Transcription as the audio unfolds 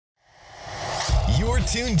You're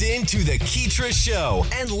tuned in to The Keetria Show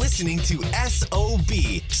and listening to SOB,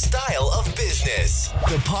 Style of Business,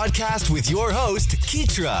 the podcast with your host,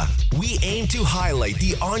 Keetria. We aim to highlight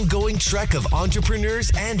the ongoing trek of entrepreneurs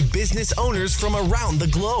and business owners from around the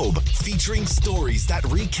globe, featuring stories that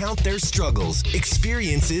recount their struggles,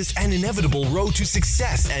 experiences, and inevitable road to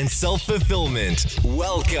success and self-fulfillment.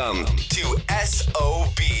 Welcome to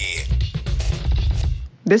SOB.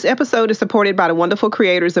 This episode is supported by the wonderful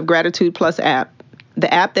creators of Gratitude Plus app,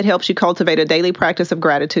 the app that helps you cultivate a daily practice of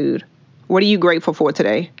gratitude. What are you grateful for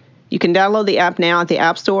today? You can download the app now at the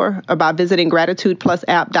App Store or by visiting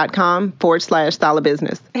gratitudeplusapp.com/style of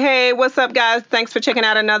business. Hey, what's up, guys? Thanks for checking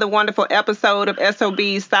out another wonderful episode of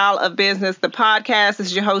SOB Style of Business, the podcast. This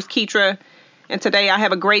is your host, Keetria. And today I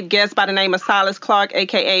have a great guest by the name of Silas Clark,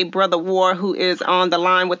 a.k.a. Brutha War, who is on the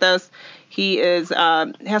line with us. He has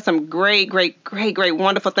some great,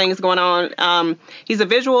 wonderful things going on. He's a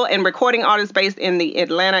visual and recording artist based in the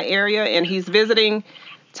Atlanta area, and he's visiting,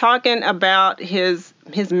 talking about his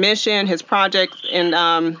mission, his projects,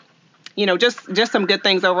 and just some good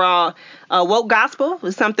things overall. Woke gospel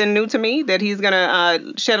is something new to me that he's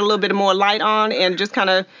gonna shed a little bit more light on, and just kind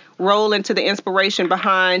of roll into the inspiration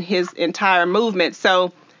behind his entire movement.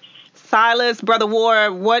 So, Silas, Brutha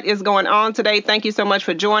War, what is going on today? Thank you so much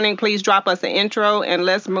for joining. Please drop us an intro and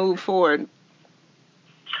let's move forward.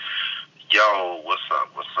 Yo, what's up?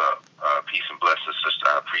 Peace and blessings, sister.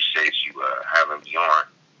 I appreciate you having me on.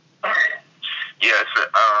 Yeah,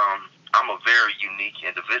 I'm a very unique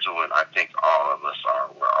individual, and I think all of us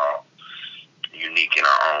are. We're all unique in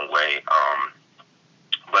our own way.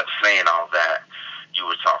 But saying all that, you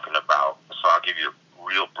were talking about, so I'll give you a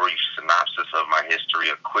real brief synopsis of my history,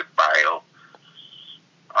 a quick bio.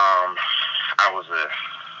 I was a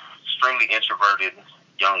extremely introverted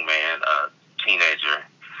young man, a teenager,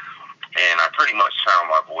 and I pretty much found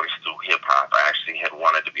my voice through hip-hop. I actually had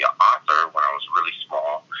wanted to be an author when I was really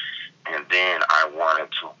small, and then I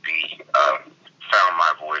wanted to found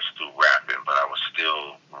my voice through rapping, but I was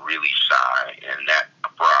still really shy, and that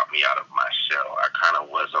brought me out of my shell. I kind of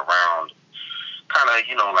was around,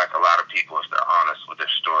 like a lot of people, if they're honest with their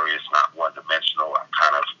story, it's not one-dimensional. I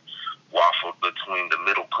kind of waffled between the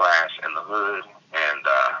middle class and the hood,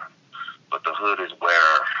 but the hood is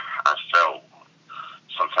where I felt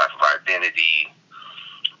some type of identity,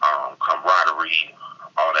 camaraderie,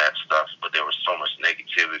 all that stuff, but there was so much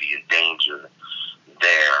negativity and danger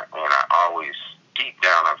there, and deep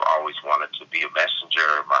down, I've always wanted to be a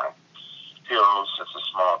messenger. My heroes since a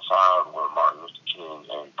small child were Martin Luther King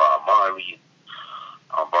and Bob Marley.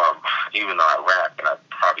 Even though I rap and I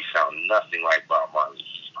probably sound nothing like Bob Marley,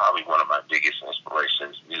 he's probably one of my biggest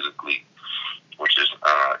inspirations musically, which is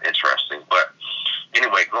interesting. But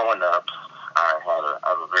anyway, growing up, I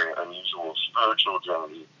have a very unusual spiritual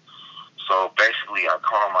journey. So basically, I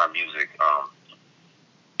call my music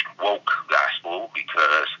woke gospel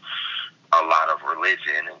because a lot of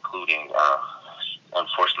religion, including,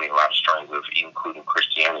 unfortunately, a lot of strains of including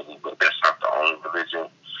Christianity, but that's not the only religion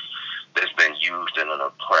that's been used in an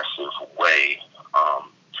oppressive way,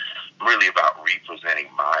 really about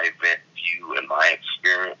representing my view and my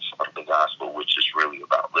experience of the gospel, which is really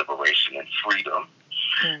about liberation and freedom.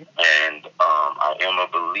 Mm. And I am a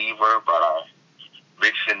believer, but I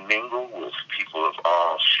mix and mingle with people of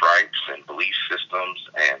all stripes and belief systems,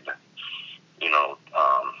 and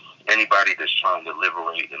anybody that's trying to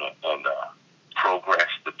liberate and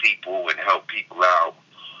progress the people and help people out.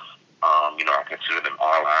 I consider them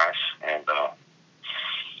allies, and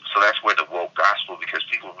so that's where the woke gospel, because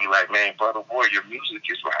people be like, man, Brutha War, your music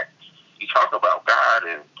is like, you talk about God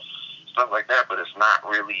and stuff like that, but it's not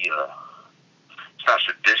really, it's not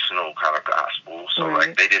traditional kind of gospel, so right.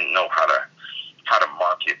 Like they didn't know how to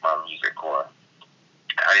market my music, or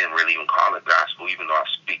I didn't really even call it gospel, even though I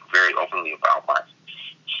speak very openly about my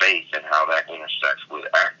faith and how that intersects with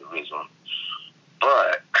activism.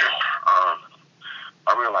 But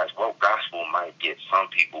I realized woke gospel might get some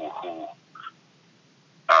people who,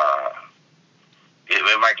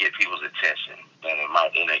 it might get people's attention, and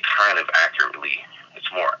it kind of accurately,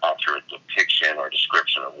 it's more accurate depiction or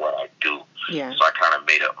description of what I do. Yeah. So I kind of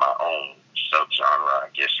made up my own subgenre, I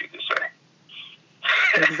guess you could say.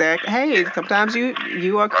 Exactly. Hey, sometimes you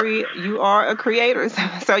are a creator,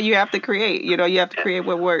 so you have to create. You have to create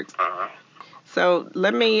what works. Uh-huh. So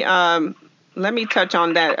let me touch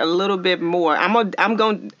on that a little bit more.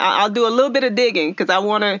 I'll do a little bit of digging because I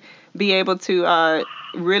want to be able to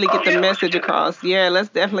really get the message across. Yeah, let's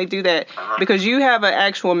definitely do that, because you have an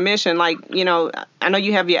actual mission. Like, I know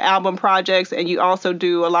you have your album projects, and you also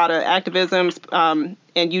do a lot of activisms,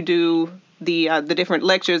 and you do the different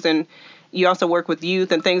lectures, and you also work with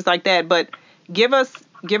youth and things like that. But give us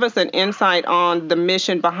an insight on the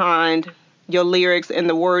mission behind your lyrics and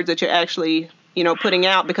the words that you're actually, putting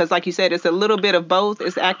out, because like you said, it's a little bit of both.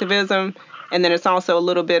 It's activism, and then it's also a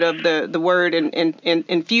little bit of the word and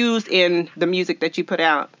infused in the music that you put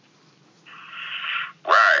out.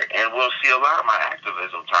 Right, and we'll see a lot of my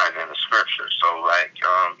activism ties into scripture. So, like,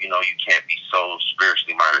 you can't be so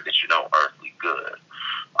spiritually minded that you know earthly good.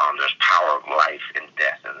 There's power of life and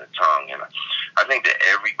death in the tongue, and I think that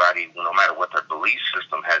everybody, no matter what their belief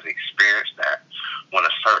system, has experienced that. When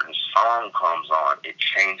a certain song comes on, it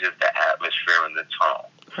changes the atmosphere in the tone.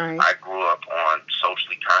 Right. I grew up on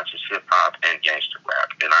socially conscious hip hop and gangster rap,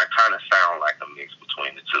 and I kind of sound like a mix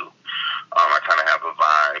between the two. I kind of have a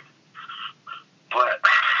vibe. But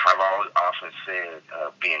I've always often said,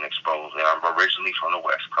 being exposed, and I'm originally from the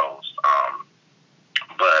West Coast,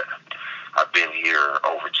 but I've been here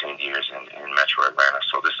over 10 years in Metro Atlanta,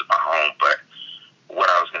 so this is my home. But what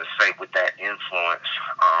I was going to say, with that influence,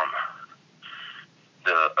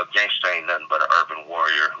 a gangster ain't nothing but an urban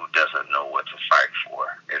warrior who doesn't know what to fight for.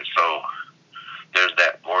 And so there's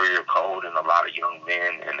that warrior code in a lot of young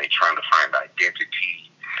men, and they trying to find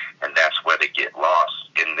identity. And that's where they get lost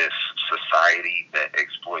in this society that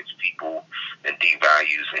exploits people and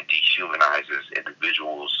devalues and dehumanizes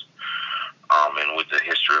individuals, and with the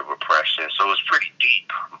history of oppression. So it's pretty deep,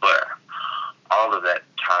 but all of that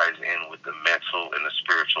ties in with the mental and the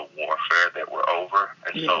spiritual warfare that we're over.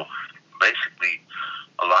 And so basically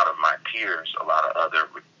a lot of my peers, a lot of other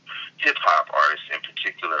hip-hop artists in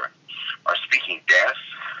particular, are speaking death,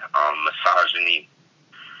 misogyny,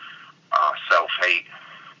 self-hate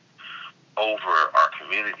over our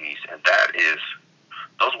communities, and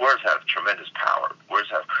those words have tremendous power. Words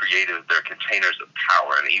have created, they're containers of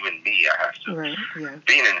power, and even me, I have to,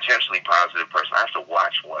 being an intentionally positive person, I have to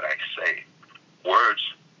watch what I say. Words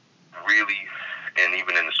really, and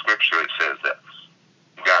even in the scripture it says that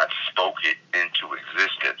God spoke it into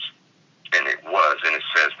existence, and it was, and it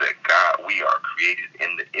says that we are created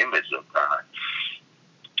in the image of God,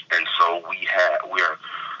 and so we are,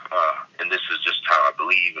 and this is just how I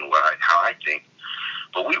believe and how I think,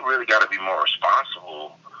 but we really got to be more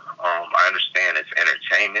responsible. I understand it's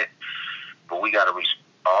entertainment, but we got to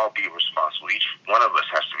all be responsible. Each one of us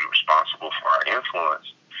has to be responsible for our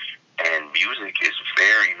influence, and music is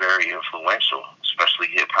very, very influential,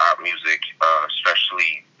 especially hip-hop music,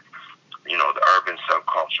 especially, the urban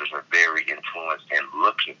subcultures are very influenced and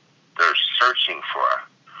they're searching for,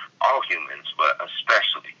 all humans, but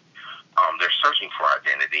especially, they're searching for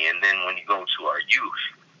identity. And then when you go to our youth,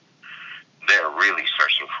 they're really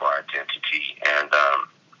searching for identity. And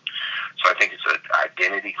so I think it's an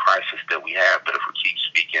identity crisis that we have. But if we keep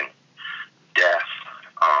speaking death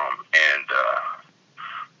and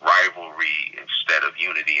rivalry instead of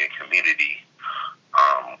unity and community,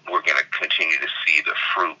 we're going to continue to see the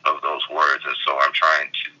fruit of those words. And so I'm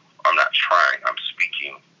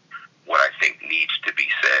speaking what I think needs to be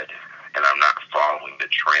said, and I'm not following the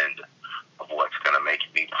trend of what's going to make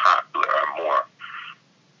me popular. I'm more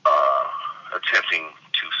attempting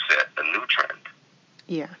to set a new trend.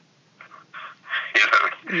 Yeah.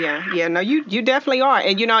 Yeah. No, you definitely are.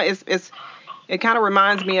 And it kind of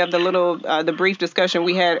reminds me of the brief discussion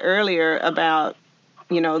we had earlier about,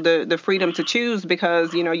 the freedom to choose,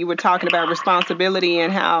 because, you were talking about responsibility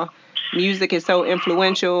and how music is so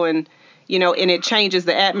influential, and, and it changes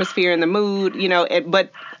the atmosphere and the mood,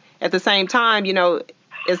 but at the same time,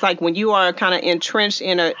 it's like when you are kind of entrenched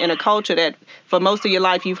in a culture that for most of your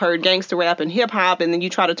life you've heard gangster rap and hip hop, and then you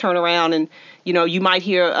try to turn around and, you might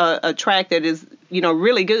hear a track that is,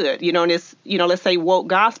 really good, and it's, let's say woke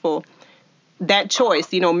gospel. That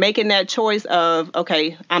choice, making that choice of,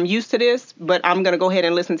 okay, I'm used to this, but I'm going to go ahead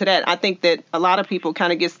and listen to that. I think that a lot of people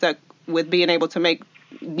kind of get stuck with being able to make,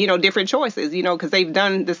 different choices, because they've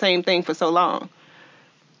done the same thing for so long.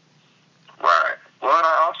 Right. Well, and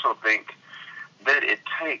I also think that it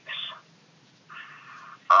takes,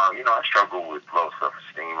 I struggle with low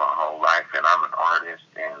self-esteem my whole life, and I'm an artist,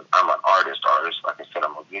 and I'm an artist. Like I said,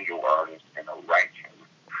 I'm a visual artist and a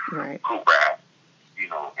writer who rap,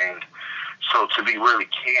 and so to be really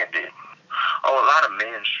candid, a lot of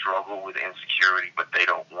men struggle with insecurity, but they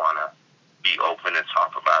don't want to be open and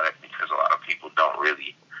talk about it because a lot of people don't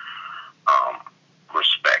really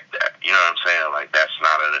respect that. You know what I'm saying? Like, that's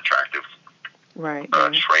not an attractive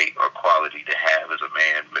trait or quality to have as a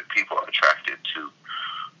man, but people are attracted to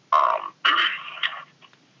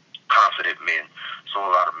confident men, so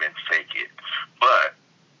a lot of men fake it. But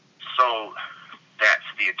so that's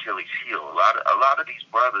the Achilles heel. A lot of these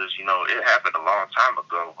brothers, it happened a long time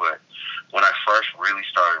ago, but when I first really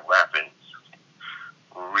started rapping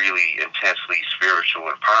really intensely spiritual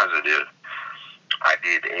and positive, I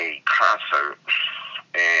did a concert,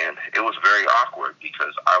 and it was very awkward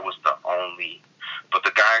because I was the only, but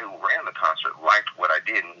the guy who ran the concert liked what I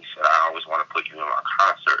did, and he said, I always want to put you in my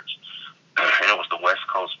concerts. And it was the West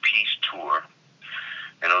Coast Peace Tour,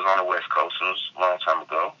 and it was on the West Coast, and it was a long time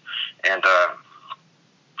ago. And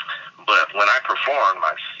but when I performed,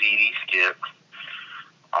 my CD skipped.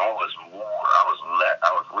 I was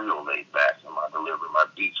real laid back in my delivery. My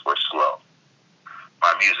beats were slow.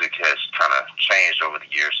 My music has kind of changed over the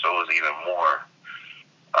years, so it was even more,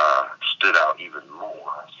 stood out even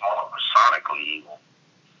more, sonically even.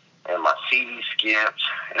 And my CD skipped,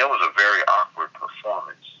 and it was a very awkward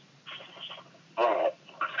performance. But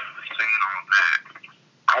saying all that,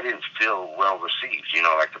 I didn't feel well received. You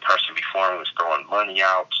know, like the person before me was throwing money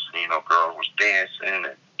out, you know, girl was dancing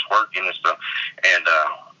and twerking and stuff. And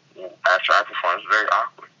after I performed, it was very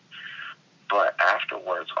awkward. But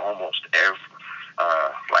afterwards, almost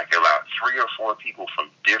like about 3 or 4 people from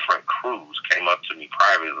different crews came up to me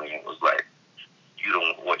privately and was like,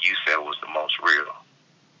 what you said was the most real.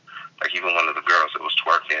 Like even one of the girls that was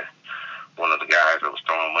twerking, one of the guys that was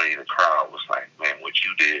throwing money in the crowd was like, man, what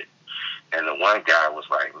you did. And the one guy was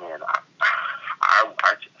like, man, I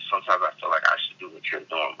sometimes I feel like I should do what you're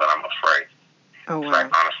doing, but I'm afraid. Oh, wow. Like,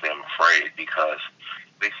 honestly, I'm afraid because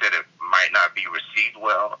they said it might not be received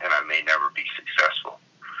well and I may never be successful.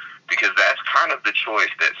 Because that's kind of the choice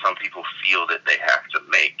that some people feel that they have to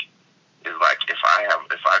make. Is like, if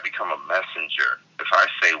I become a messenger, if I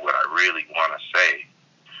say what I really want to say,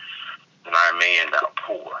 then I may end up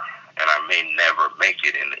poor. And I may never make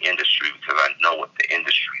it in the industry because I know what the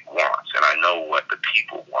industry wants. And I know what the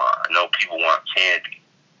people want. I know people want candy.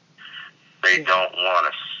 They don't want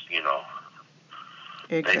to, you know,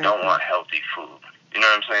 They don't want healthy food. You know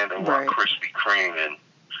what I'm saying? They want Krispy Kreme and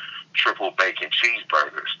triple bacon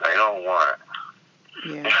cheeseburgers. They don't want,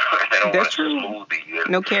 they don't want a smoothie.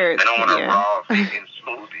 No carrots. They don't want a raw vegan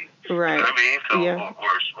smoothie. Right. You know what I mean? So,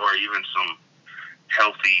 or even some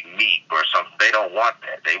healthy meat or something. They don't want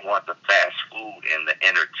that. They want the fast food and the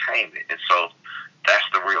entertainment. And so that's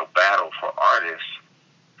the real battle for artists.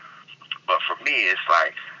 But for me, it's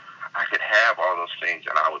like I could have all those things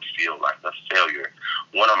and I would feel like a failure.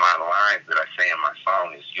 One of my lines that I say in my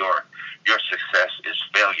song is, your success is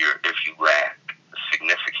failure if you lack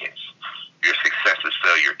significance. Your success is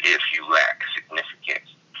failure if you lack significance.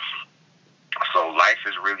 So life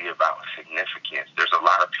is really about significance. There's a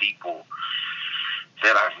lot of people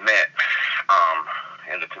that I've met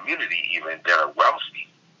in the community even that are wealthy,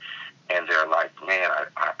 and they're like, man,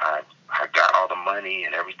 I got all the money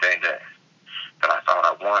and everything that I thought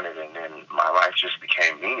I wanted, and then my life just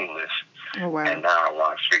became meaningless. Oh, wow. And now I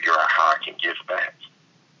want to figure out how I can give back.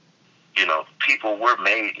 You know, people, we're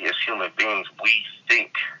made as human beings, we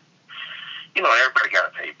think, you know, everybody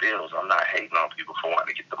got to pay bills. I'm not hating on people for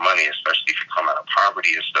wanting to get the money, especially if you come out of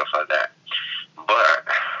poverty and stuff like that.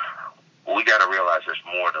 But we got to realize there's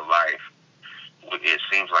more to life. It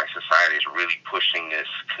seems like society is really pushing this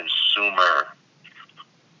consumer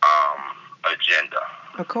agenda.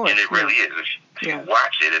 Of course. And it really is. If you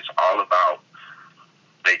watch it, it's all about,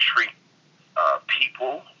 they treat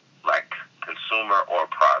people like consumer or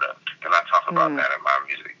product. And I talk about that in my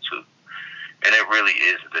music too. And it really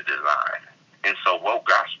is the design. And so woke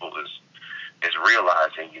gospel is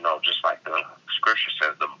realizing, you know, just like the scripture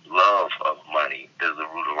says, the love of money is the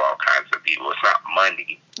root of all kinds of evil. It's not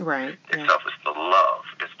money itself, it's the love.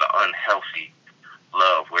 It's the unhealthy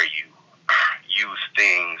love where you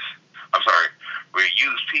where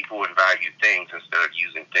you use people and value things instead of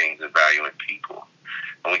using things and valuing people.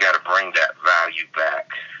 And we got to bring that value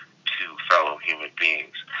back to fellow human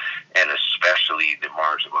beings, and especially the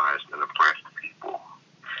marginalized and oppressed people.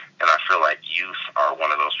 And I feel like youth are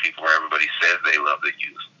one of those people where everybody says they love the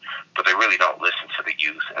youth, but they really don't listen to the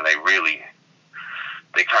youth, and they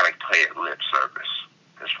kind of play it lip service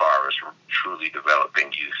as far as truly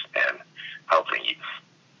developing youth and helping youth.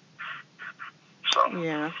 So.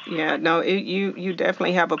 Yeah. No, you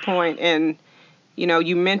definitely have a point. And, you know,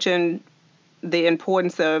 you mentioned the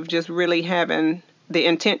importance of just really having the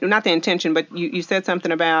intent, not the intention, but you said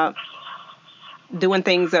something about doing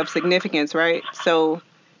things of significance, right? So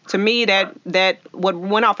to me, that what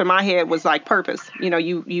went off in my head was like purpose. You know,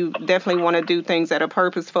 you definitely want to do things that are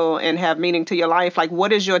purposeful and have meaning to your life. Like,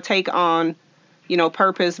 what is your take on, you know,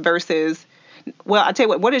 purpose versus, well, I tell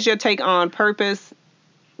you what is your take on purpose,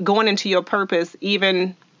 going into your purpose,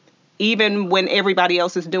 even when everybody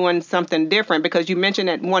else is doing something different? Because you mentioned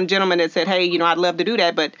that one gentleman that said, hey, you know, I'd love to do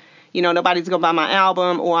that, but, you know, nobody's going to buy my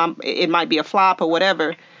album, or it might be a flop or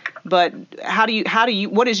whatever. But how do you,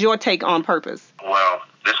 what is your take on purpose? Well,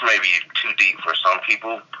 this may be too deep for some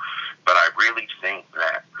people, but But I really think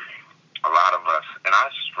that a lot of us, and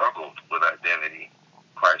I struggled with identity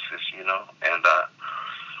crisis, and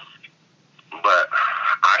but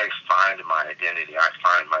I find my identity, I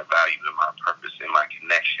find my value and my purpose in my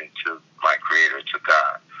connection to my Creator, to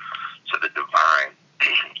God, to the divine.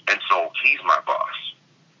 And so He's my boss.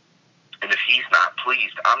 And if He's not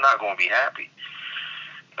pleased, I'm not going to be happy.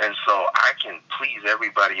 And so I can please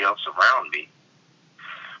everybody else around me.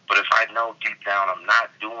 But if I know deep down I'm not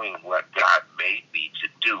doing what God made me to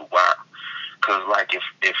do, why? Because, like,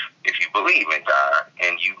 if you believe in God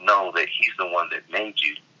and you know that He's the one that made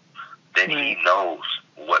you, then He knows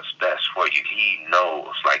what's best for you. He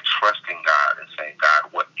knows, like, trusting God and saying,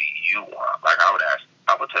 God, what do you want? Like,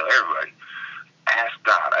 I would tell everybody, ask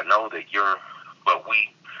God. I know that but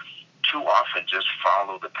we too often just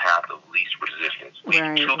follow the path of least resistance. We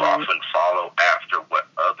too often follow after what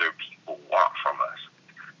other people want from us.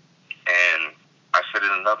 And I said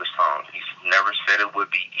in another song, He's never said it would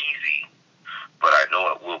be easy, but I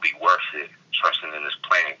know it will be worth it, trusting in His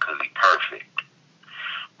plan because He's perfect.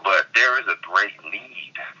 But there is a great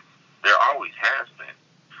need. There always has been.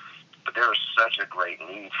 But there is such a great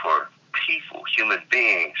need for people, human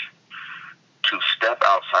beings, to step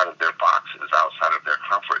outside of their boxes, outside of their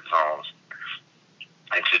comfort zones,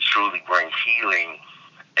 and to truly bring healing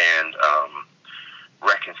and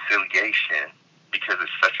reconciliation, because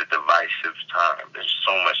it's such a divisive time. There's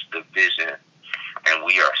so much division, and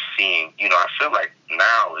we are seeing, I feel like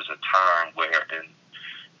now is a time where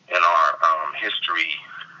in our history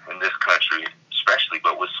in this country, especially,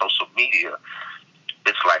 but with social media,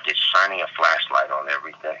 it's like it's shining a flashlight on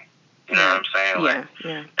everything. You know what I'm saying?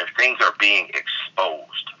 Yeah. If things are being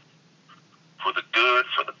exposed for the good,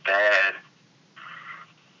 for the bad,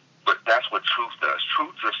 but that's what truth does.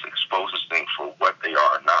 Truth just exposes things for what they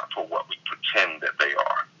are, not for what we pretend that they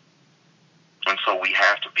are. And so we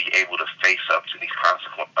have to be able to face up to these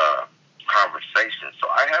conversations. So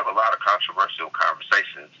I have a lot of controversial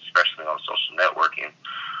conversations, especially on social networking,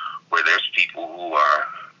 where there's people who are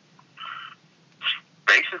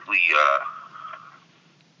basically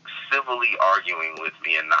civilly arguing with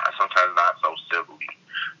me, and sometimes not so civilly,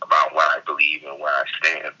 about what I believe and where I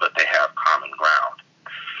stand, but they have common ground.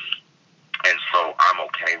 And so I'm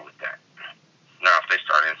okay with that. Now, if they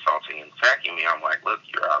start insulting and attacking me, I'm like, look,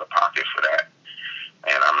 you're out of pocket for that,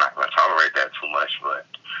 and I'm not going to tolerate that too much. But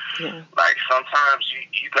like, sometimes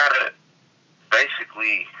you got to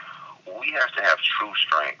basically, we have to have true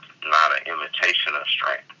strength, not an imitation of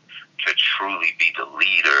strength, to truly be the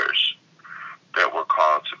leaders that we're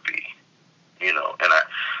called to be, and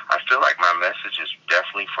I feel like my message is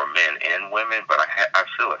definitely for men and women, but I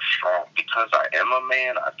feel a strong, because I am a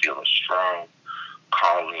man, I feel a strong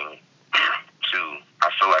calling I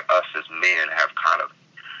feel like us as men have kind of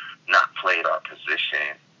not played our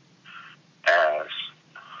position as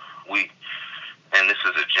and this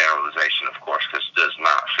is a generalization, of course, because it does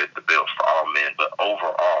not fit the bill for all men, but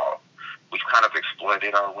overall, we've kind of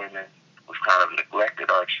exploited our women, we've kind of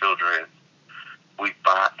neglected our children, we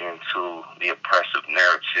bought into the oppressive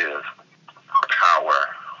narrative of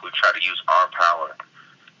power. We try to use our power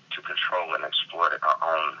to control and exploit our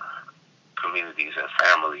own communities and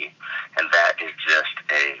family, and that is just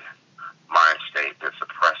a mind state that's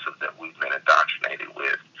oppressive that we've been indoctrinated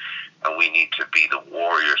with, and we need to be the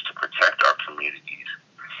warriors to protect our communities.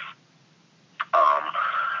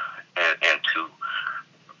 And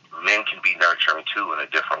men can be nurturing too in a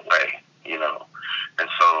different way, and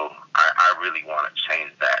so I really want to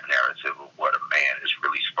change that narrative of what a man is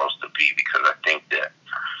really supposed to be, because I think that,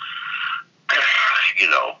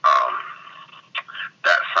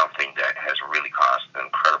 that's something that has really caused an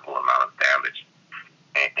incredible amount of damage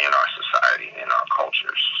in our society, in our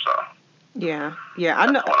cultures. So I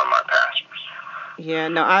know. That's one of my passions. Yeah,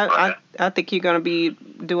 no, I think you're going to be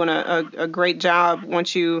doing a great job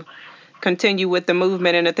once you continue with the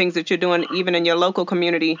movement and the things that you're doing, even in your local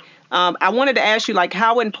community. I wanted to ask you, like,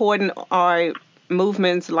 how important are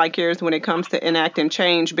movements like yours when it comes to enacting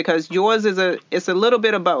change? Because yours it's a little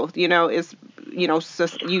bit of both. It's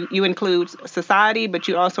you include society, but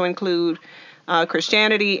you also include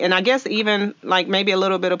Christianity, and I guess even like maybe a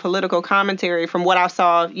little bit of political commentary from what I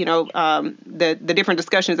saw. The different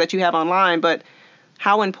discussions that you have online. But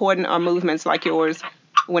how important are movements like yours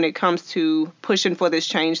when it comes to pushing for this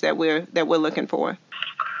change that we're looking for?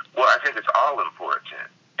 Well, I think it's all important.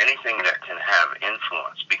 Anything that can have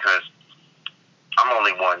influence, because I'm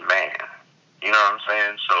only one man. You know what I'm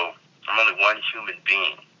saying? So I'm only one human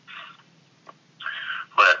being.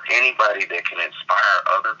 But anybody that can inspire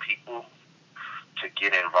other people to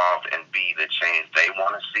get involved and be the change they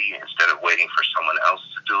want to see instead of waiting for someone else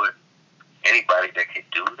to do it, anybody that can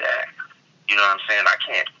do that, know what I'm saying?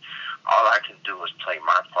 All I can do is play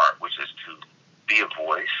my part, which is to be a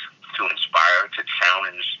voice, to inspire, to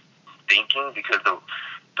challenge thinking, because the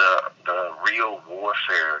real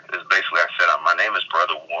warfare is basically, I said, my name is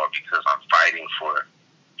Brutha War because I'm fighting for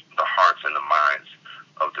the hearts and the minds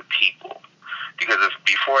of the people. Because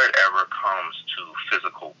before it ever comes to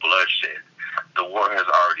physical bloodshed, the war has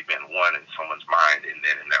already been won in someone's mind and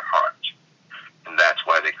then in their heart. And that's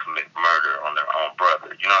why they commit murder on their own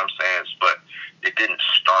brother. You know what I'm saying? But it didn't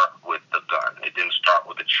start with the gun. It didn't start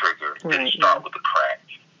with the trigger. It didn't start with the crack.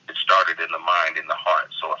 It started in the mind, in the heart.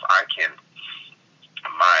 So if I can,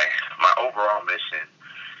 my overall mission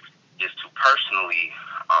is to personally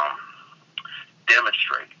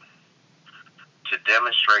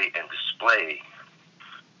demonstrate and display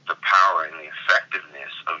the power and the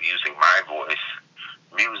effectiveness of using my voice,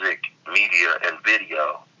 music, media, and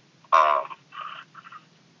video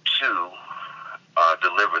to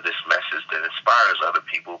deliver this message that inspires other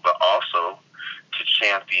people, but also to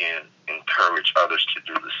champion, encourage others to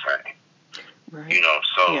do the same. Right. You know,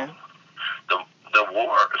 so the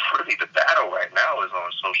war, really the battle right now is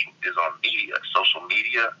on media, social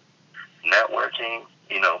media, networking.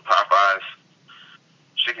 You know, Popeyes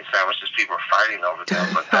chicken sandwiches, people are fighting over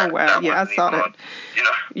them. But oh wow, yeah, I saw that. You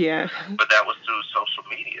know, yeah. But that was through social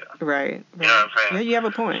media. Right. You know what I'm saying? Yeah, you have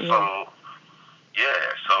a point. Yeah.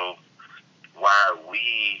 So why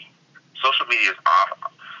social media is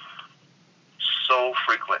so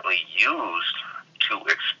frequently used to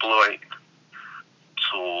exploit,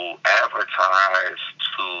 to advertise,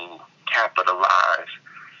 to capitalize,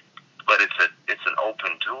 but it's an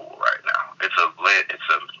open tool right now. It's a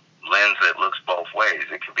lens that looks both ways.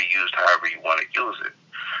 It can be used however you want to use it.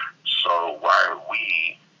 So why are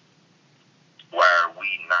we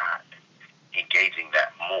not engaging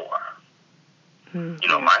that more?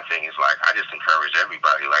 You know, my thing is, like, I just encourage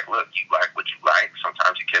everybody, like, look, you like what you like.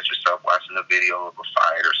 Sometimes you catch yourself watching a video of a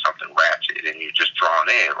fight or something ratchet, and you're just drawn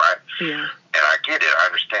in, right? Yeah. And I get it.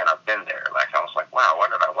 I understand. I've been there. Like, I was like, wow,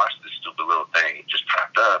 why did I watch this stupid little thing? It just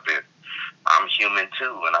popped up, and I'm human,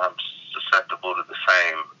 too, and I'm susceptible to the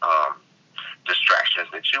same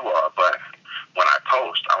distractions that you are. But when I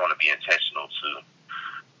post, I want to be intentional to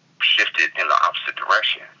shift it in the opposite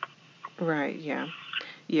direction. Right, yeah.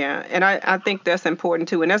 Yeah, and I think that's important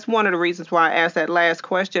too, and that's one of the reasons why I asked that last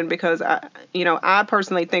question, because I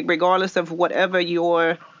personally think, regardless of whatever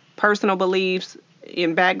your personal beliefs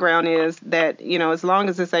and background is, that as long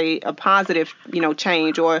as it's a positive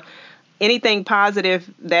change or anything positive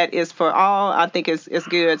that is for all, I think is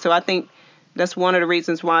good. So I think that's one of the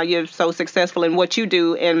reasons why you're so successful in what you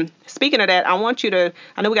do. And speaking of that, I want you to,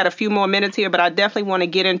 I know we got a few more minutes here, but I definitely want to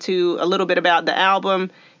get into a little bit about the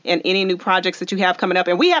album and any new projects that you have coming up.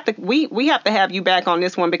 And we have to have you back on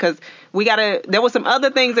this one, because there were some other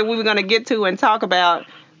things that we were going to get to and talk about,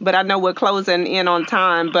 but I know we're closing in on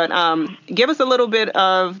time. But give us a little bit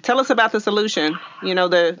tell us about the solution,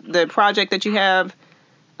 the project that you have,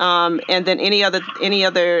 and then any other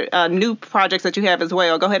new projects that you have as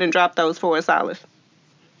well. Go ahead and drop those for us, Silas.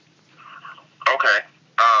 Okay.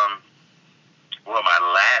 Well, my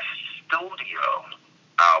last studio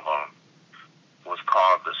album was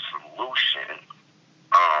called The Solution.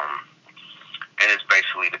 And it's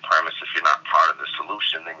basically the premise: if you're not part of the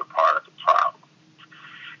solution, then you're part of the problem.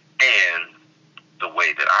 And the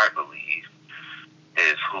way that I believe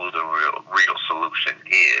is who the real solution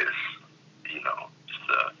is,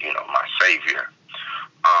 my savior.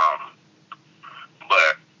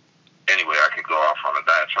 But anyway, I could go off on a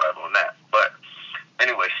diatribe on that. But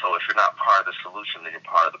anyway, so if you're not part of the solution, then you're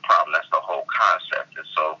part of the problem. That's the whole concept. And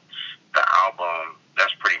so the album,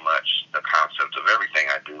 that's pretty much the concept of everything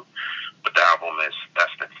I do. But the album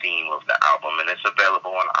that's the theme of the album. And it's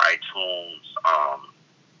available on iTunes,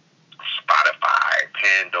 Spotify,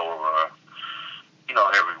 Pandora,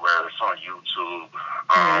 everywhere. It's on YouTube.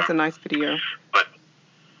 That's a nice video. But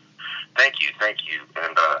thank you.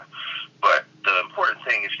 And but the important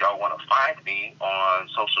thing, if y'all want to find me on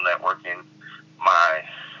social networking, my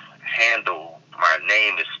handle, my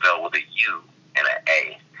name is spelled with a U and an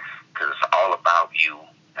A, because it's all about you,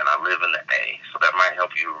 and I live in the A, so that might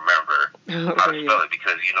help you remember how to spell it,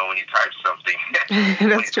 because when you type something,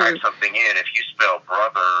 type something in, if you spell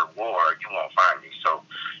Brutha War, you won't find me. So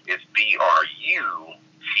it's BRUTHA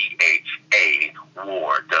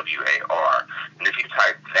War, WAR, and if you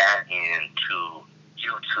type that into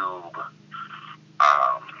YouTube,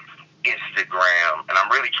 Instagram, and I'm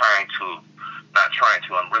really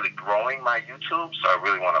I'm really growing my YouTube, so I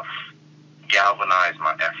really want to galvanize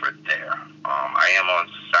my effort there. I am on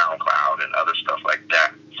SoundCloud and other stuff like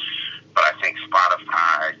that, but I think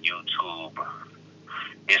Spotify, YouTube,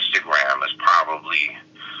 Instagram is probably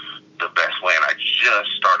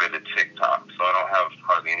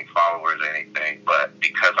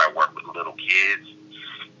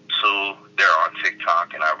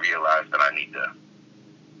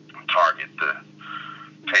target the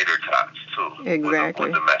tater tots too. Exactly.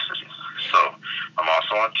 With the messages. So I'm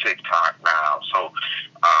also on TikTok now. So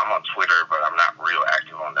I'm on Twitter, but I'm not real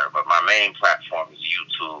active on there. But my main platform is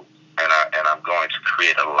YouTube, and I'm going to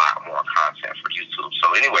create a lot more content for YouTube.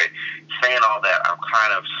 So anyway, saying all that, I'm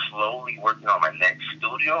kind of slowly working on my next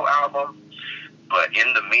studio album. But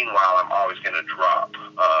in the meanwhile, I'm always going to drop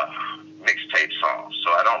mixtape songs.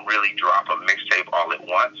 So I don't really drop a mixtape all at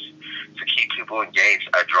once. To keep people engaged,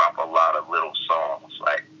 I drop a lot of little songs,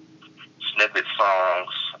 like snippet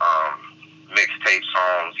songs, mixtape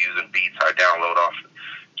songs, using beats I download off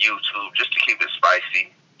YouTube just to keep it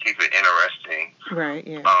spicy, keep it interesting. Right,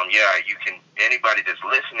 yeah. You can, anybody that's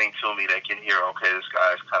listening to me, they can hear, okay, this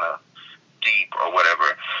guy's kind of deep or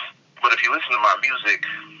whatever. But if you listen to my music,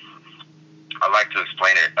 I like to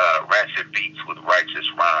explain it, ratchet beats with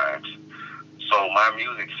righteous rhymes. So my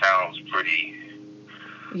music sounds pretty,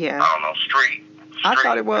 street. I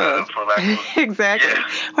thought it was. Exactly. Yeah.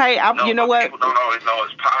 Hey, you know what? People don't always know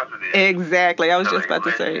it's positive. Exactly. I was just about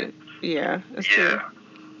to say it. Yeah, that's true.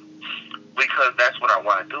 Because that's what I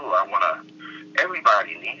want to do.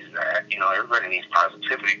 Everybody needs that. Everybody needs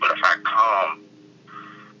positivity. But if I come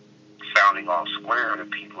sounding all square to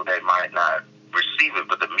people, they might not receive it.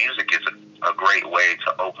 But the music is a great way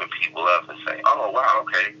to open people up and say, oh, wow,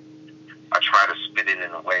 okay. I try to spit it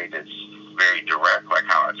in a way that's very direct, like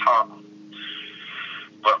how I talk,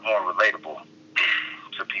 but more relatable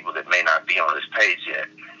to people that may not be on this page yet.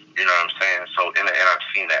 You know what I'm saying? So, and I've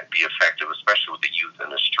seen that be effective, especially with the youth in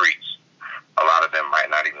the streets. A lot of them might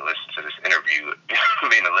not even listen to this interview,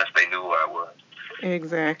 unless they knew who I was.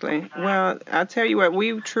 Exactly. Well, I tell you what,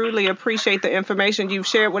 we truly appreciate the information you've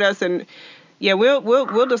shared with us, and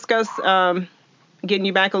we'll discuss getting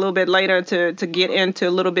you back a little bit later to get into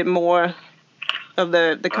a little bit more of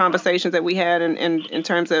the conversations that we had in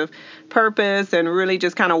terms of purpose and really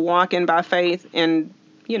just kind of walking by faith and,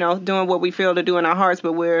 doing what we feel to do in our hearts,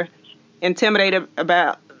 but we're intimidated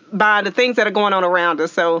by the things that are going on around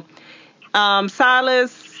us. So,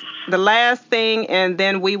 Silas, the last thing, and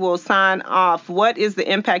then we will sign off. What is the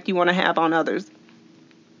impact you want to have on others?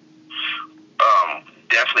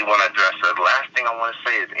 Definitely want to address that. The last thing I want to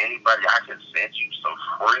say is anybody, I can send you some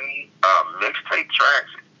free mixtape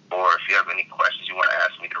tracks, or if you have any questions you want to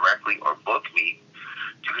ask me directly or book me,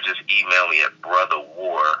 you could just email me at Brutha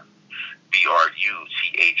War, BRUTHAWAR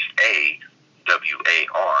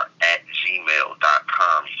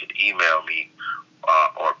 @gmail.com. You can email me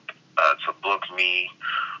or to book me,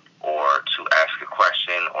 or to ask a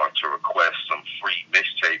question, or to request some free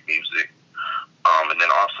mixtape music. And then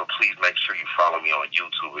also, please make sure you follow me on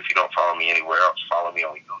YouTube. If you don't follow me anywhere else, follow me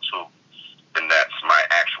on YouTube. And that's my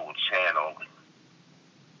actual channel,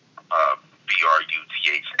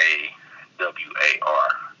 BRUTHAWAR.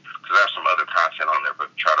 Because I have some other content on there,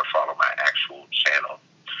 but try to follow my actual channel.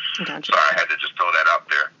 Gotcha. So I had to just throw that out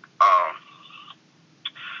there.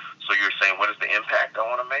 So you're saying, what is the impact I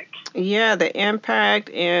want to make? Yeah, the impact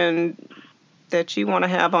and that you want to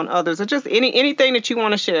have on others, or just anything that you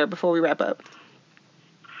want to share before we wrap up.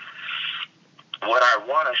 What I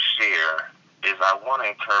want to share is I want to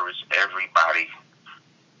encourage everybody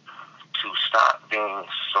to stop being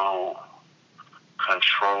so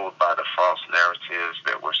controlled by the false narratives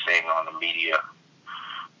that we're seeing on the media,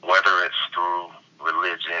 whether it's through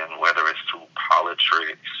religion, whether it's through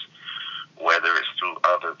politics, whether it's through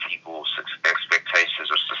other people's expectations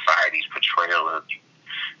or society's portrayal of you,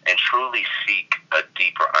 and truly seek a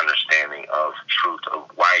deeper understanding of truth, of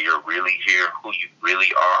why you're really here, who you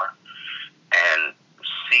really are, and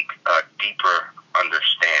seek a deeper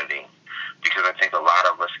understanding. Because I think a lot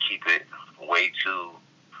of us keep it way too,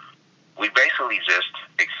 we basically just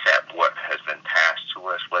accept what has been passed to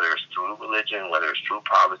us, whether it's through religion, whether it's through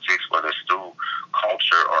politics, whether it's through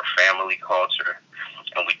culture or family culture,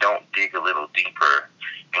 and we don't dig a little deeper,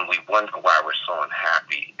 and we wonder why we're so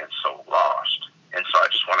unhappy and so lost. And so I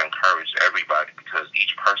just want to encourage everybody, because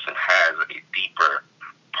each person has a deeper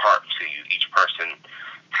part to you. Each person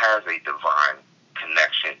has a divine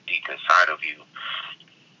connection deep inside of you.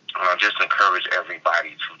 And I just encourage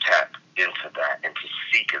everybody to tap into that and to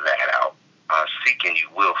seek that out. Seek and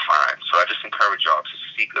you will find. So I just encourage y'all to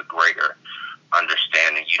seek a greater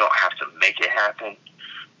understanding. You don't have to make it happen,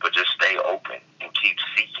 but just stay open and keep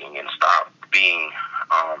seeking and stop being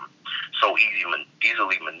so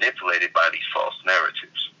easily manipulated by these false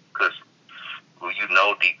narratives. Because you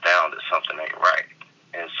know deep down that something ain't right.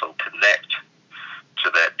 And so connect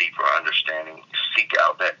to that deeper understanding. Seek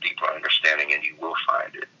out that deeper understanding, and you will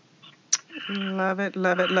find it. Love it,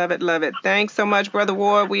 love it, love it, love it. Thanks so much, Brother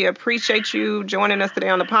Ward. We appreciate you joining us today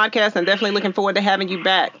on the podcast, and definitely looking forward to having you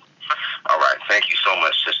back. All right. Thank you so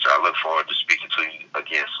much, sister. I look forward to speaking to you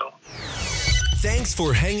again soon. Thanks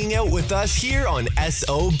for hanging out with us here on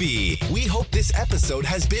SOB. We hope this episode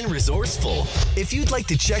has been resourceful. If you'd like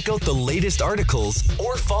to check out the latest articles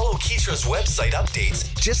or follow Keetria's website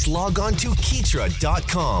updates, just log on to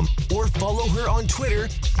Keetria.com or follow her on Twitter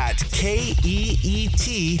at KEETRIA.